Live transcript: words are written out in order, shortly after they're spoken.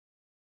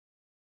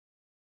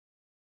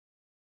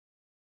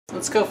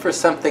Let's go for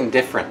something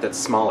different that's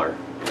smaller.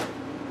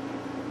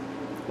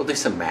 We'll do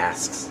some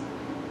masks.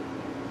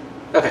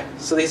 Okay,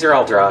 so these are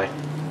all dry.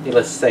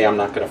 Needless to say, I'm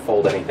not going to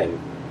fold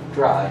anything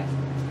dry.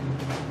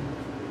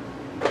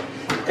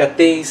 Got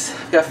these,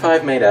 got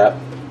 5 made up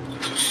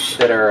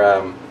that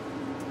are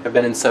have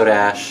been in soda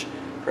ash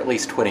for at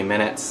least 20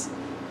 minutes,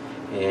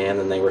 and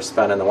then they were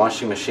spun in the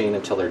washing machine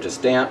until they're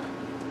just damp.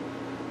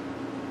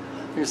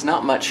 There's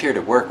not much here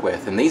to work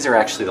with, and these are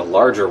actually the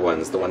larger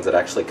ones, the ones that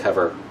actually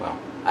cover, well,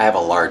 I have a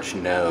large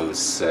nose,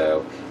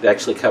 so it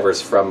actually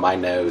covers from my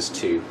nose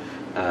to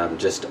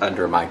just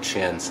under my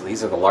chin, so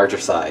these are the larger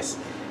size.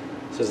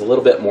 So there's a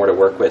little bit more to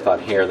work with on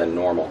here than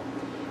normal.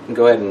 You can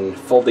go ahead and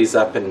fold these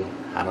up in,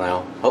 I don't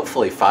know,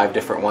 hopefully 5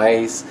 different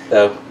ways.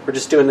 So we're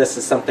just doing this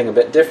as something a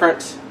bit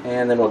different,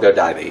 and then we'll go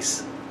dye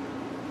these.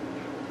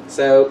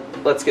 So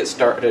let's get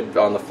started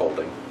on the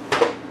folding.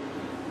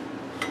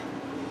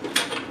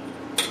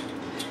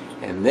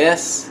 And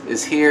this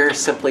is here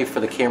simply for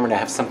the camera to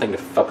have something to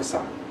focus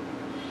on.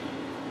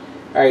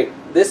 Alright,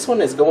 this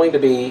one is going to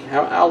be,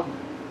 I'll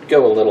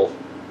do a little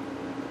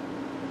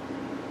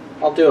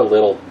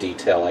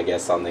detail, I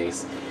guess, on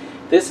these.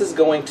 This is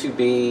going to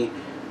be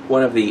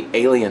one of the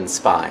alien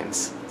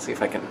spines. Let's see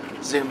if I can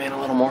zoom in a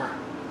little more.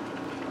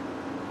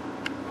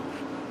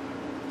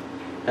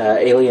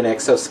 Alien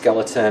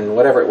exoskeleton,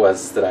 whatever it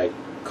was that I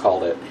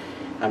called it.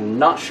 I'm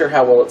not sure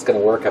how well it's going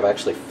to work. I've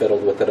actually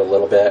fiddled with it a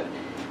little bit.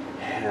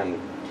 And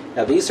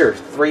now these are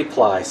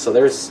 3-ply, so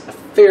there's a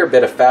fair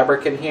bit of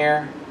fabric in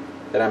here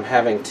that I'm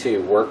having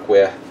to work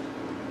with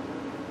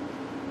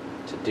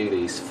to do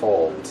these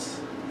folds.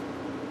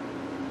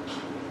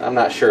 I'm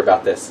not sure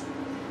about this.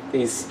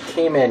 These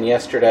came in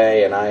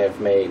yesterday, and I have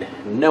made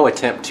no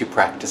attempt to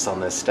practice on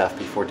this stuff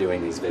before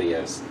doing these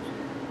videos.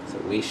 So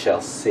we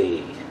shall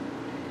see.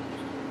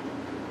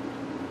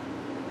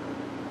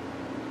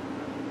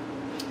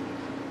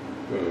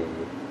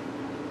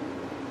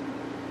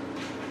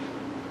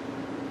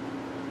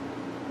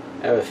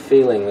 I have a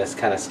feeling this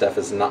kind of stuff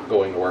is not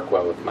going to work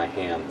well with my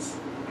hands.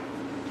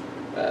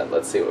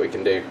 Let's see what we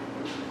can do.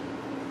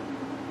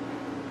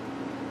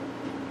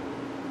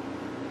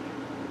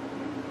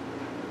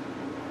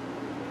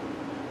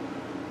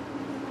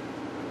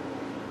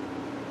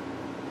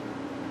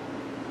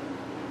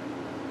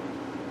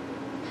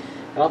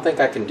 I don't think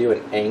I can do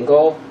an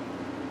angle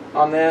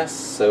on this,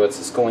 so it's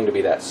just going to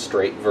be that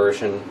straight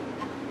version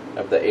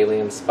of the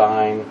alien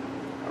spine,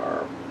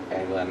 or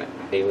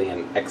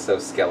alien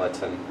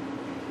exoskeleton.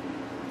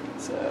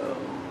 So,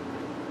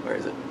 where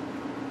is it?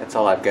 That's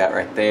all I've got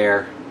right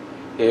there.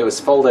 It was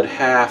folded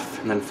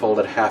half, and then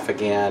folded half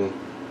again,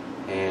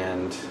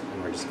 and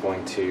we're just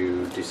going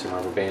to do some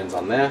rubber bands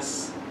on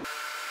this.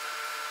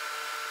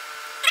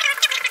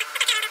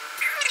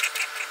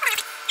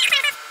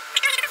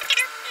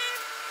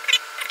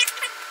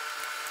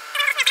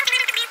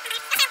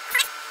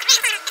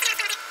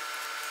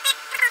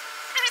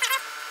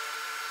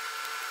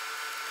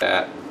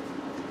 That.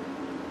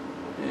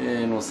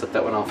 And we'll set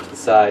that one off to the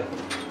side.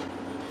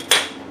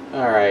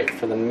 Alright,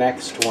 for the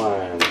next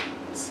one,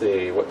 let's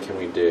see, what can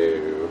we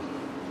do?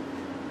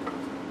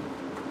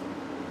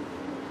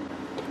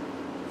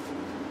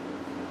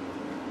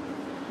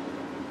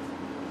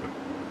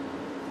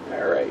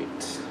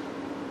 Alright.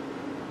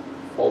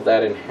 Fold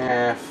that in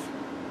half.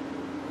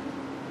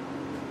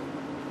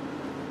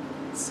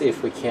 Let's see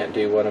if we can't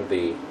do one of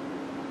the...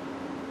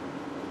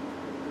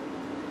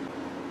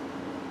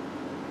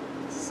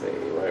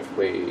 What if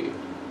we do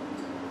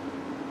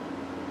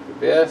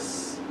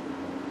this,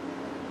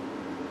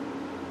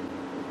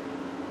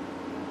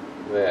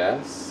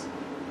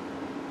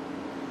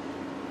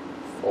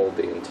 fold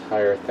the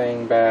entire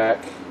thing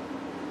back,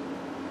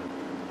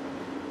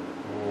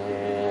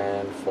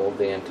 and fold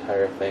the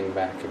entire thing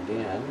back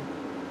again,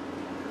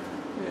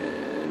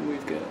 and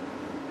we've got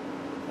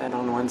that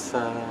on one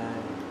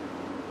side,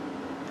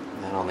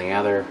 and that on the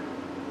other.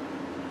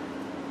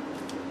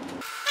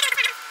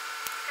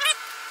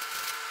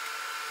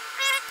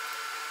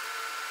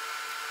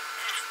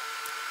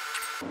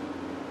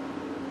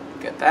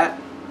 Get that.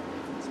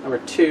 That's number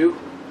 2.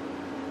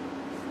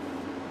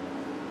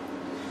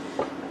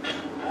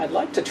 I'd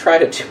like to try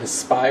to do a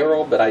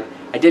spiral, but I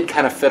did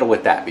kind of fiddle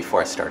with that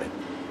before I started.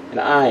 And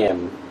I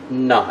am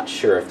not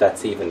sure if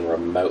that's even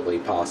remotely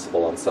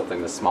possible on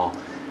something this small.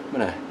 I'm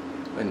gonna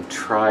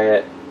try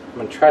it. I'm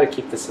gonna try to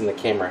keep this in the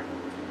camera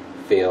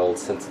field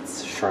since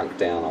it's shrunk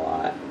down a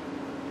lot.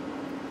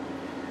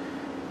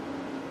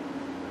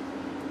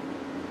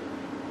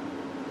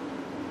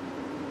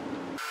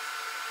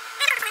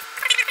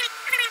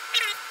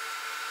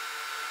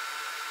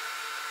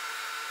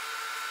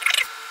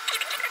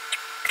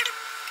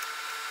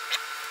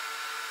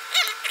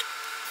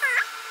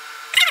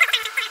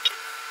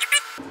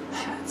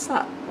 That's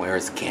not...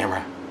 Where's the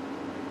camera?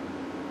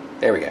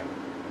 There we go.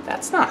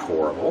 That's not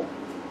horrible.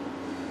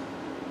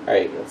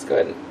 Alright, let's go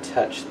ahead and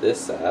touch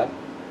this up.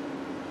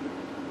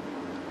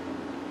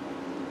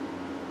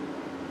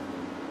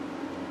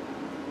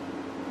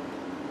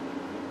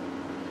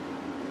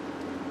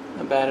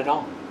 Not bad at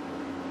all.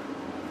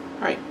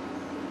 Alright.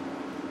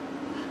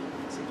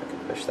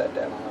 Push that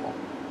down a little.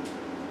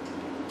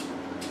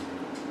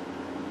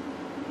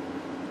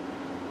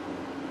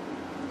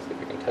 See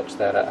if I can touch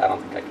that up. I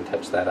don't think I can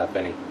touch that up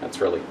any. That's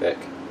really thick.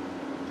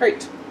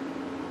 Great.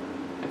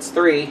 It's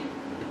 3.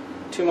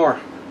 2 more.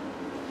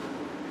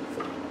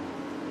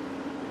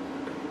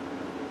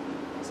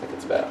 Looks like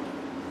it's about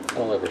a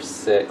little over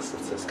 6.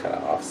 Let's just kind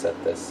of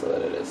offset this so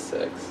that it is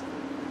 6.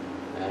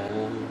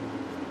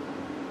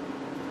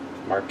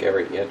 Mark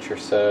every inch or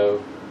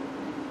so.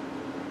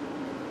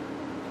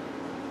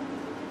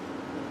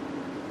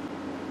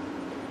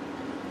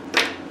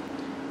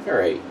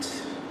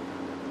 Alright.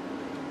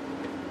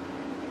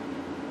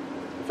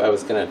 If I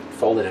was going to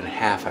fold it in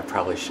half, I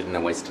probably shouldn't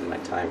have wasted my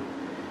time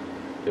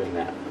doing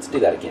that. Let's do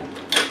that again.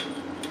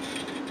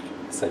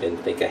 Because I didn't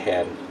think I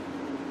had.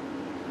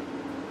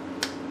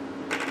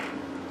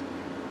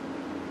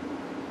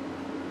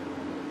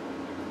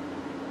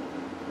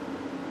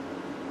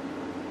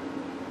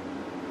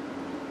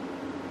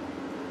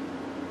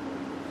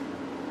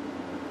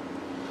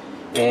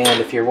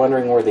 And if you're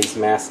wondering where these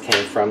masks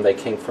came from, they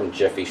came from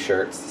Jiffy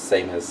shirts, the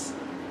same as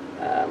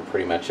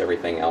pretty much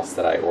everything else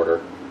that I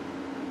order.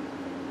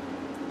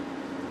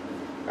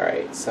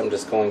 Alright, so I'm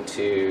just going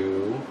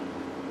to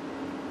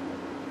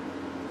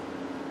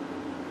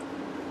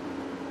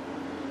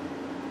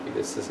do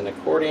this as an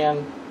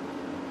accordion.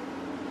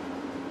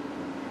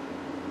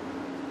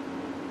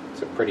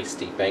 It's a pretty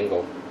steep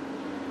angle.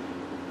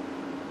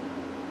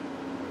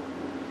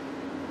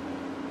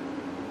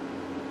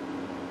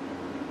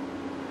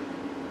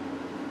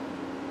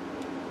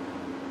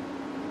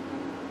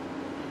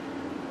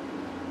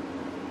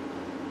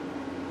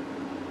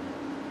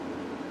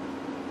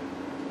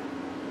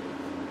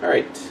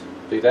 Alright,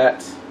 do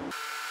that.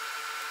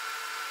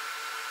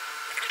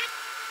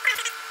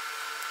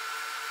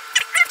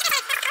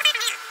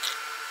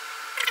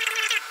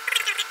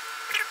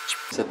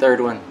 It's the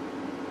 3rd one.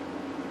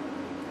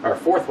 Or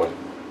 4th one.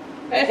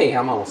 Hey,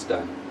 I'm almost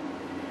done.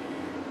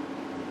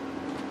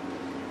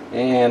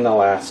 And the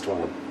last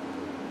one.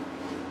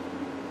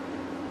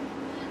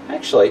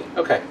 Actually,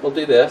 okay, we'll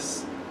do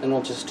this, and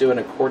we'll just do an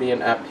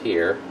accordion up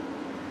here.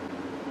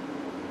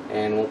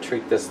 And we'll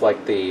treat this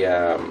like the,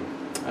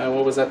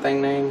 what was that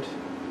thing named?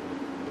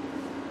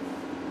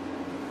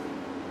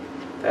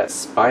 That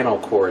spinal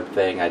cord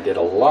thing I did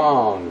a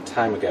long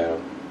time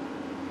ago.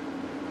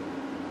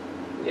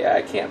 Yeah,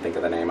 I can't think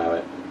of the name of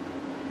it.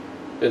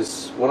 It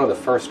was one of the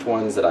first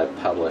ones that I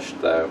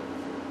published, though.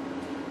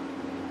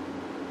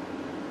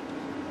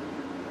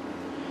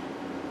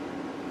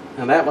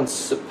 Now that one's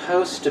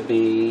supposed to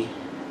be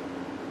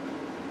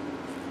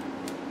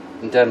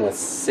done with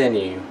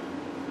sinew,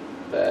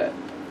 but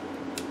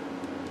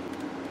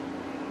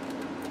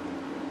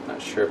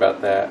not sure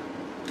about that.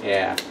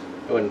 Yeah,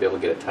 I wouldn't be able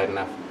to get it tight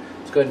enough.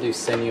 Let's go ahead and do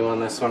sinew on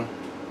this one.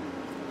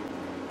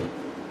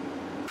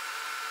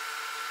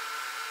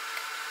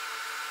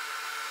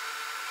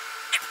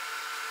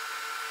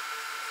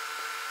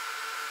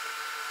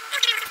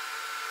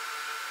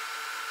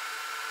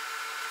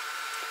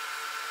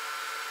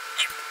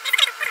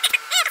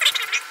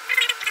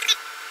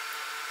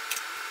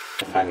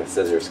 I find the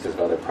scissors because of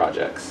other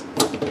projects.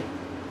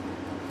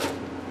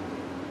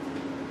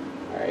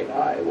 Alright,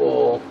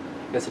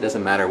 I guess it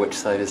doesn't matter which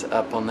side is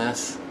up on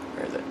this.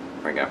 Where is it?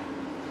 There we go.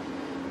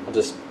 I'll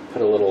just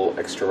put a little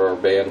extra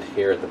rubber band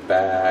here at the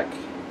back.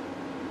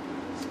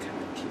 Just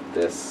kind of keep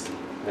this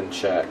in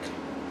check.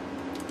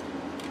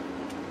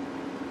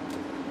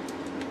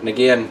 And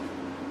again,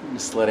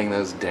 just letting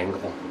those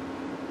dangle.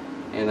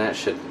 And that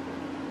should,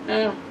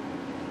 I'll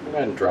go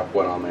ahead and drop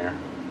one on there.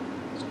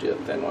 Let's do a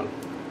thin one.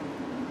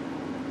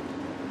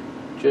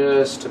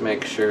 Just to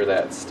make sure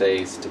that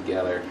stays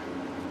together.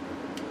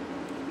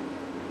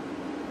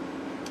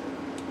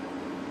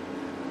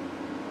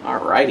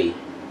 Alrighty.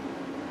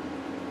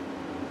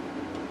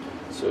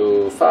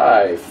 So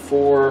 5,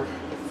 4,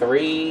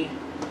 3,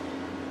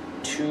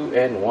 2,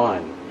 and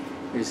 1.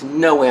 There's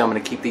no way I'm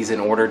going to keep these in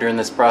order during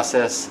this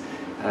process,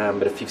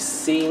 but if you've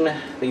seen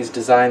these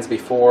designs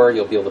before,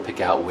 you'll be able to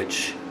pick out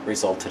which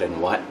resulted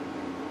in what.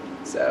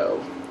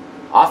 So,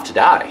 off to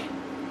die.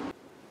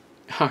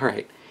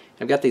 Alright,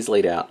 I've got these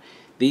laid out.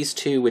 These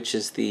two, which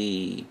is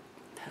the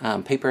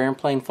paper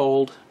airplane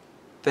fold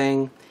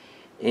thing,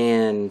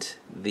 and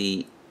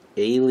the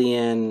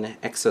alien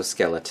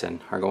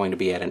exoskeleton are going to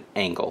be at an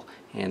angle,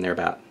 and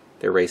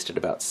they're raised at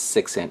about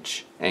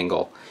 6-inch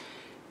angle.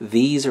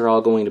 These are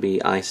all going to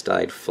be ice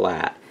dyed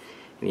flat.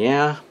 And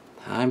yeah,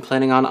 I'm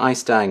planning on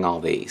ice dyeing all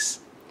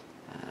these.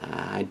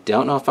 I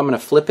don't know if I'm going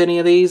to flip any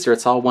of these or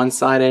it's all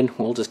one-sided.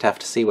 We'll just have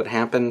to see what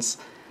happens.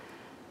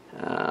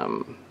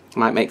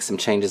 Might make some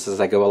changes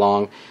as I go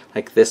along.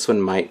 Like this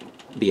one might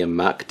be a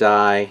muck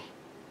dye.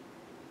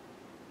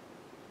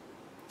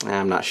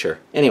 I'm not sure.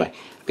 Anyway,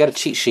 I've got a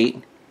cheat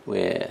sheet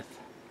with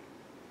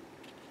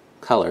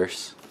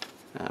colors,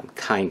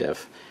 kind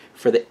of.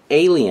 For the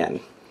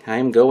alien,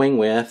 I'm going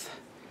with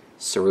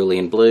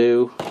cerulean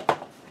blue,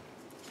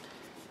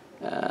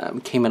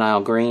 Cayman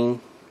Isle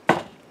green,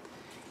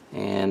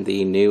 and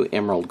the new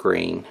emerald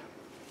green.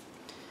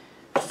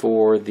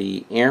 For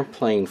the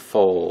airplane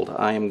fold,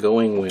 I am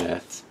going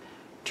with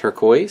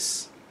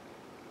turquoise,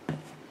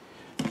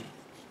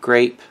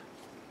 grape,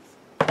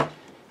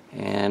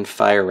 and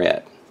fire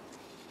red.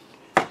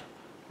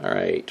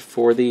 Alright,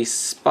 for the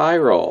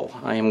spiral,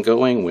 I am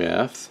going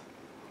with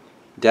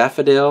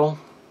daffodil,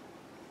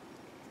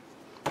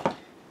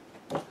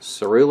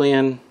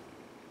 cerulean,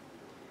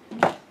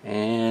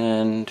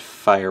 and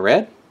fire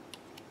red.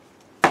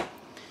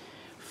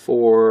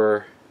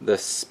 For the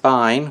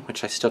spine,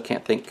 which I still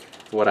can't think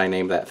what I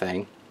named that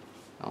thing,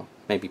 I'll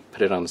maybe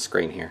put it on the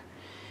screen here.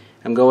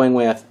 I'm going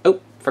with, oh,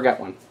 forgot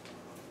one.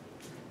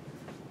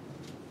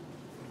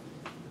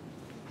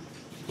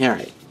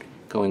 Alright,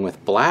 going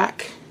with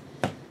black.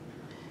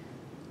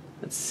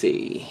 Let's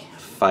see,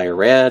 fire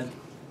red,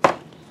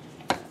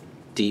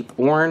 deep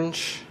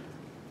orange,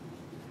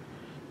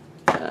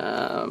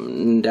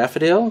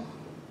 daffodil,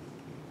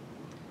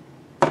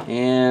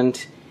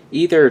 and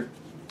either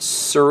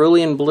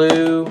cerulean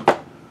blue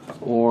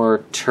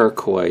or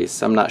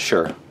turquoise. I'm not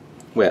sure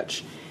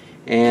which.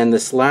 And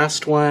this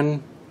last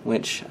one,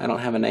 which I don't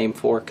have a name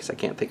for because I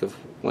can't think of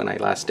when I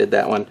last did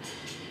that one,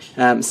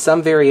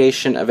 some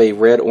variation of a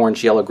red,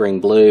 orange, yellow, green,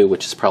 blue,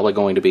 which is probably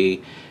going to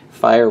be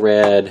fire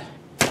red.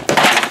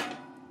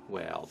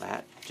 Well,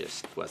 that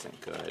just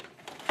wasn't good.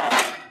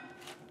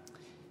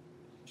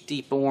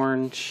 Deep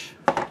orange,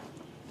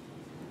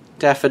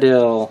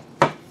 daffodil,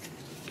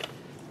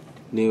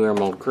 new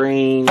emerald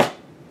green,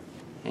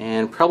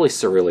 and probably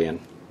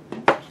cerulean.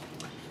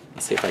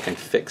 Let's see if I can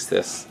fix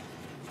this.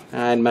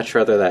 I'd much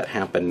rather that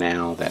happen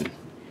now than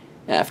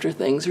after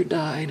things are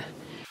dyed.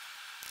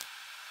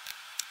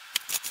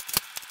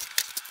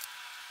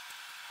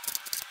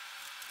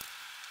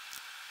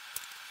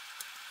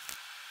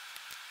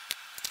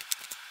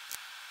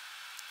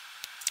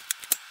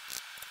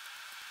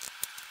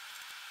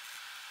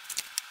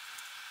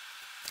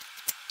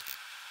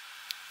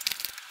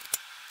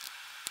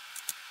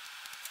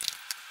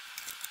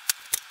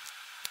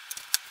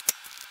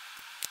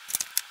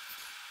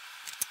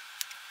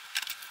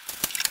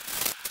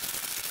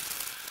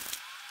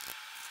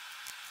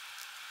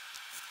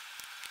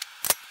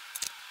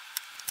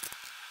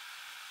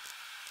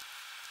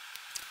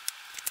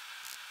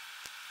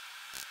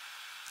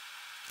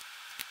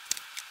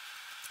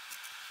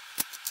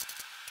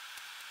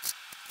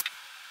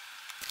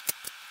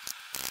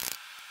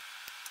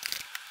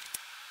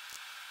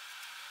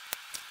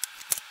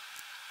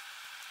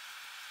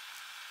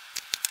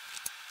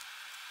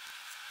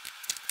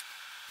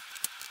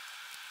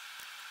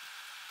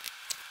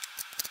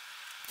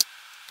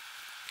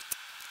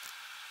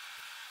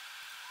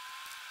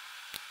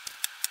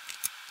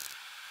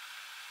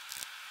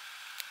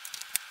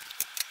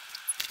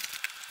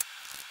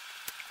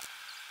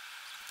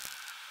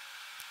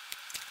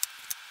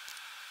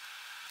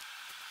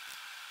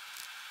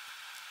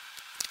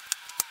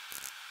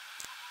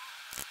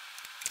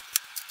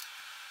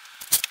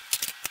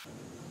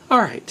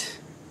 Alright,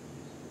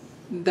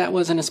 that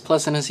wasn't as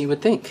pleasant as you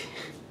would think.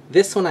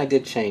 This one I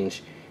did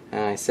change.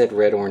 I said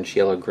red, orange,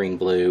 yellow, green,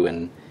 blue,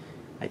 and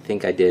I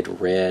think I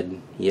did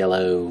red,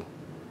 yellow,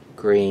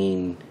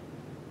 green,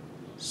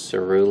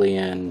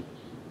 cerulean,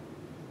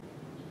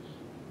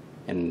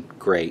 and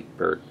grape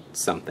or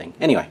something.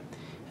 Anyway,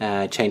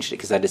 I changed it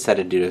because I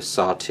decided to do a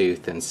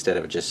sawtooth instead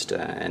of just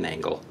an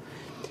angle.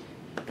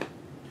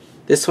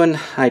 This one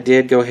I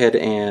did go ahead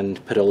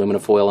and put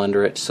aluminum foil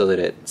under it so that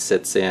it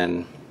sits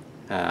in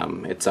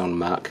its own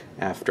muck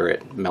after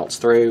it melts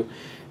through.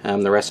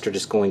 The rest are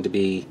just going to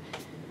be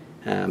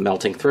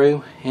melting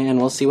through, and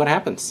we'll see what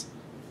happens.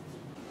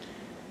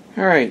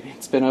 Alright,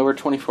 it's been over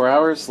 24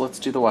 hours. Let's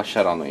do the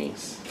washout on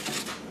these.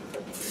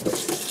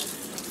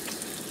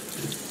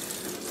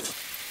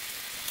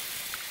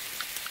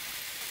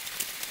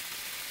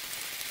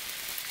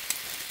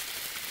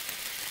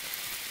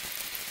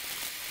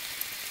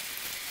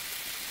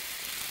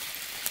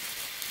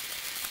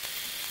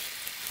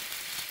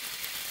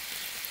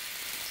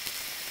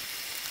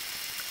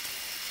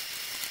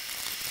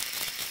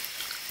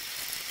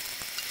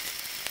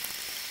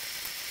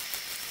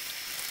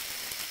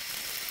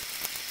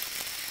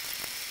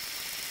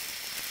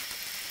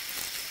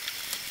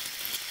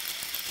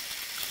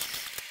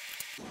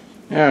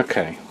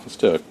 Okay, let's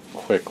do a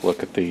quick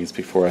look at these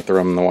before I throw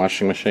them in the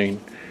washing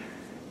machine.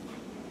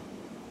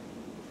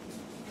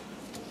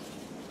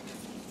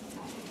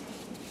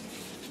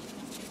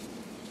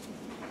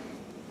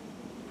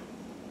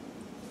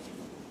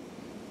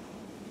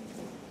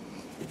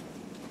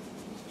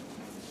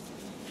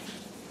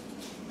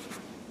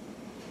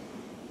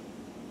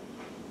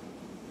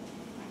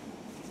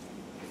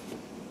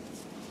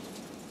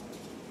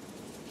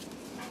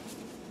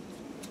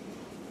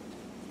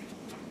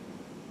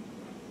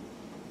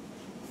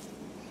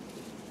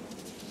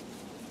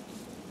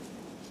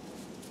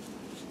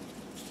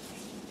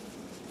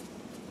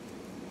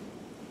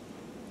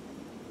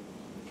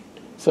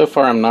 So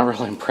far I'm not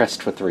really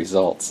impressed with the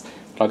results,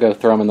 but I'll go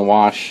throw them in the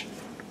wash.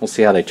 We'll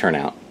see how they turn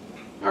out.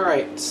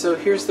 Alright, so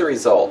here's the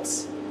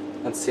results.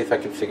 Let's see if I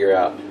can figure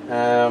out.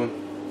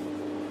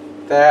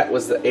 that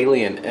was the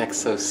alien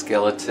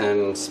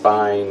exoskeleton,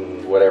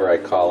 spine, whatever I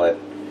call it.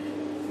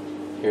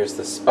 Here's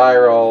the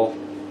spiral.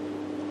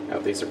 Oh,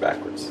 these are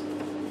backwards.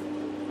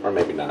 Or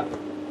maybe not.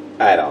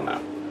 I don't know.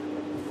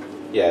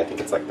 Yeah, I think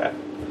it's like that.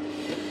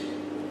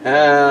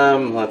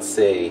 Let's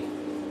see.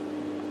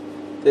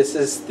 This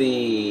is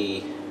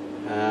the...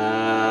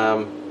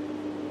 can't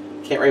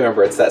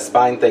remember. It's that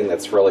spine thing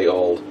that's really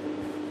old.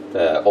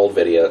 The old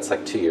video. It's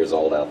like 2 years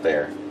old out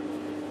there.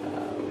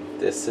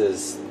 This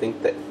is, I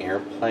think, the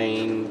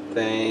airplane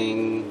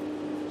thing.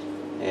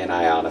 And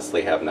I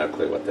honestly have no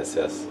clue what this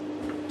is.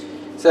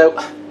 So,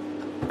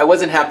 I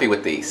wasn't happy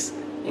with these.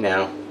 You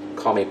know,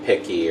 call me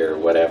picky or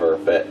whatever,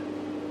 but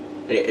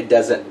it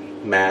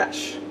doesn't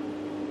match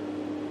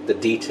the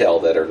detail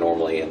that are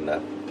normally in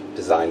the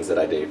designs that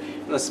I do.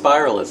 And the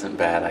spiral isn't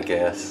bad, I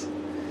guess.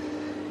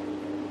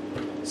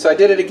 So I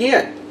did it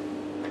again.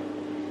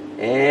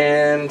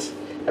 And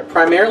I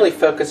primarily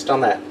focused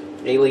on that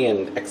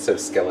alien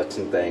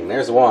exoskeleton thing.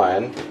 There's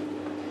one.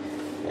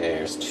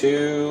 There's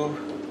two.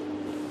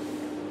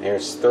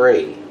 There's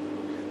three.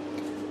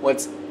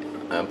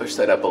 Push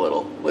that up a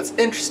little. What's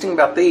interesting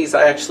about these,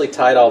 I actually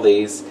tied all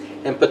these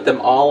and put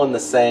them all in the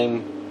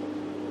same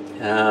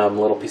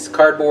little piece of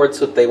cardboard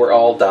so that they were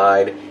all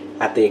dyed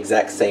at the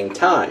exact same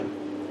time.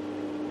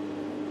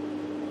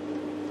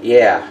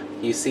 Yeah,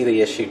 you see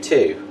the issue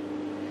too.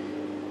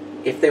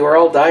 If they were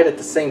all dyed at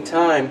the same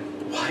time,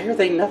 why are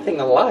they nothing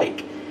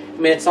alike? I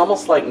mean, it's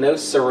almost like no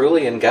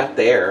cerulean got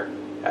there.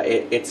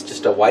 It's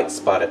just a white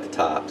spot at the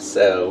top,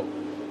 so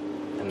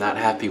I'm not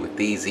happy with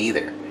these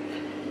either.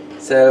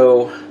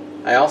 So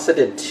I also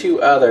did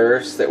two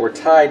others that were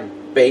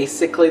tied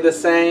basically the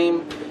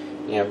same.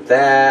 You have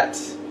that,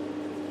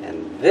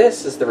 and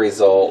this is the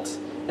result.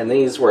 And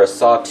these were a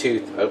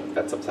sawtooth. Oh,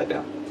 that's upside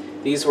down.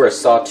 These were a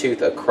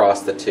sawtooth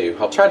across the two.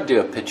 I'll try to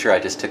do a picture. I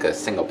just took a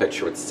single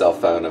picture with the cell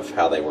phone of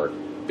how they were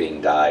being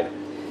dyed.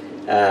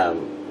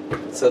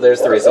 So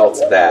there's the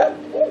results of that.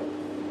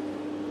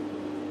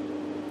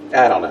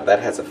 I don't know. That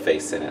has a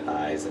face in it,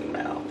 eyes and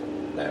mouth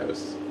and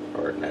nose,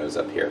 or nose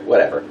up here,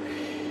 whatever.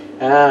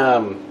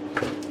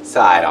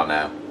 So I don't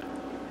know.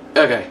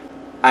 Okay,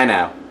 I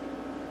know.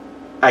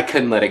 I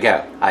couldn't let it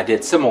go. I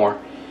did some more,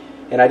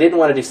 and I didn't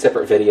want to do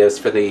separate videos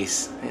for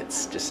these.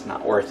 It's just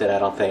not worth it, I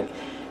don't think.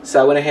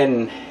 So I went ahead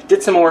and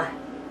did some more,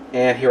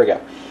 and here we go.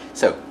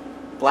 So,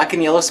 black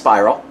and yellow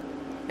spiral,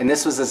 and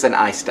this was as an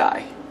ice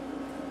dye.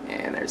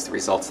 And there's the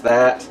results of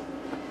that.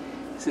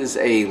 This is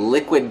a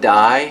liquid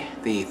dye,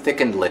 the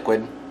thickened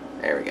liquid.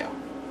 There we go.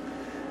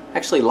 I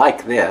actually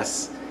like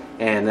this,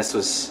 and this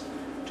was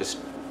just,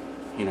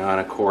 you know, an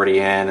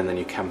accordion, and then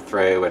you come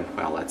through and,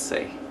 well, let's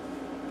see,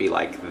 be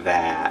like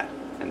that,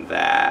 and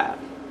that,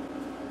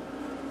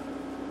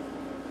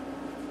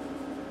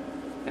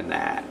 and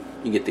that.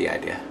 You get the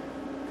idea.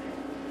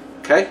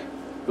 Okay?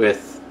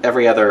 With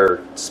every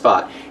other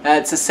spot.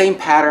 It's the same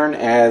pattern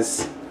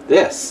as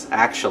this,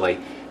 actually.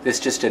 This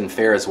just didn't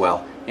fare as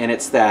well. And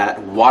it's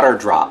that water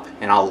drop,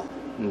 and I'll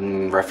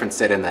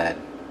reference it in the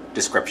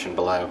description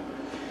below.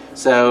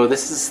 So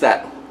this is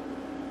that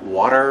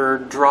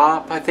water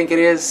drop, I think it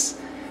is,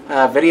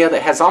 video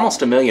that has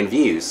almost 1 million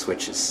views,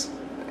 which is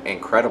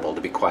incredible,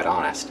 to be quite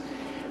honest.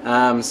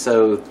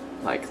 So,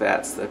 like,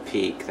 that's the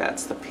peak,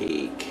 that's the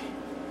peak,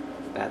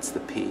 that's the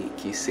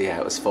peak. You see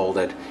how it was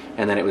folded,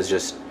 and then it was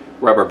just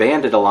rubber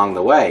banded along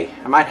the way.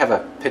 I might have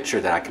a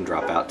picture that I can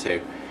drop out too.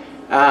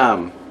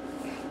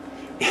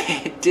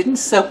 It didn't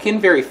soak in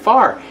very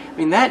far. I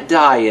mean, that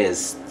dye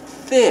is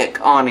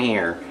thick on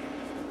here,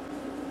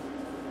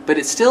 but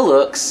it still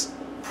looks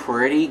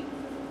pretty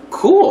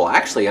cool,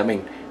 actually. I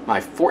mean,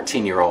 my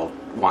 14-year-old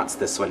wants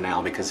this one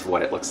now because of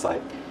what it looks like.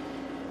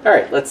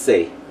 Alright, let's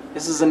see.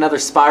 This is another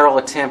spiral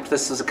attempt.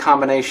 This is a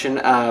combination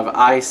of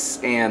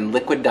ice and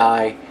liquid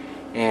dye,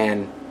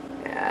 and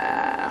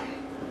I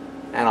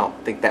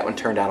don't think that one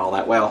turned out all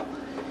that well.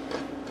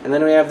 And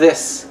then we have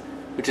this,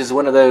 which is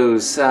one of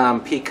those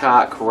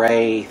peacock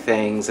ray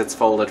things that's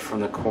folded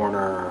from the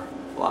corner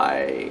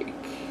like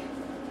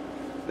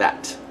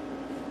that,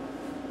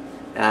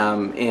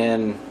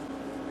 in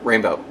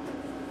rainbow.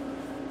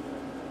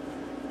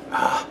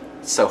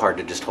 It's so hard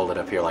to just hold it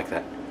up here like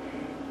that.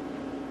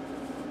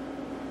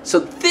 So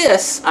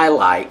this I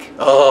like.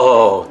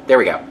 Oh, there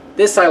we go.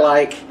 This I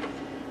like.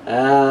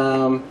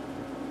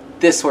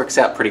 This works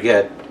out pretty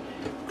good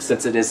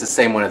since it is the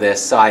same one of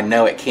this, so I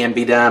know it can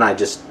be done. I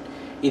just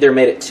either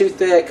made it too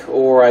thick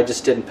or I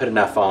just didn't put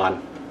enough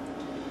on.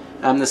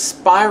 The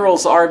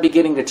spirals are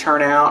beginning to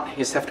turn out. You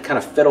just have to kind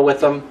of fiddle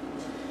with them.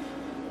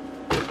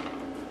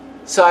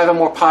 So I have a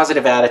more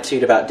positive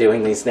attitude about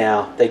doing these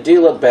now. They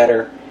do look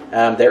better.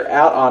 They're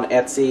out on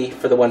Etsy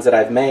for the ones that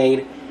I've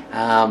made.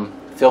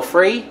 Feel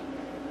free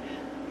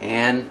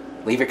and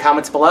leave your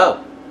comments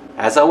below.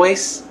 As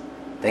always,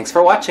 thanks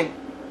for watching.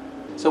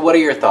 So what are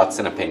your thoughts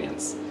and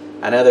opinions?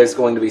 I know there's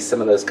going to be some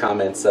of those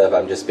comments of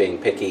I'm just being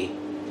picky,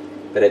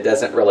 but it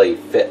doesn't really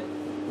fit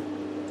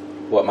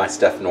what my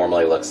stuff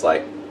normally looks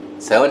like.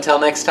 So until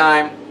next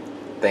time,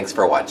 thanks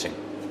for watching.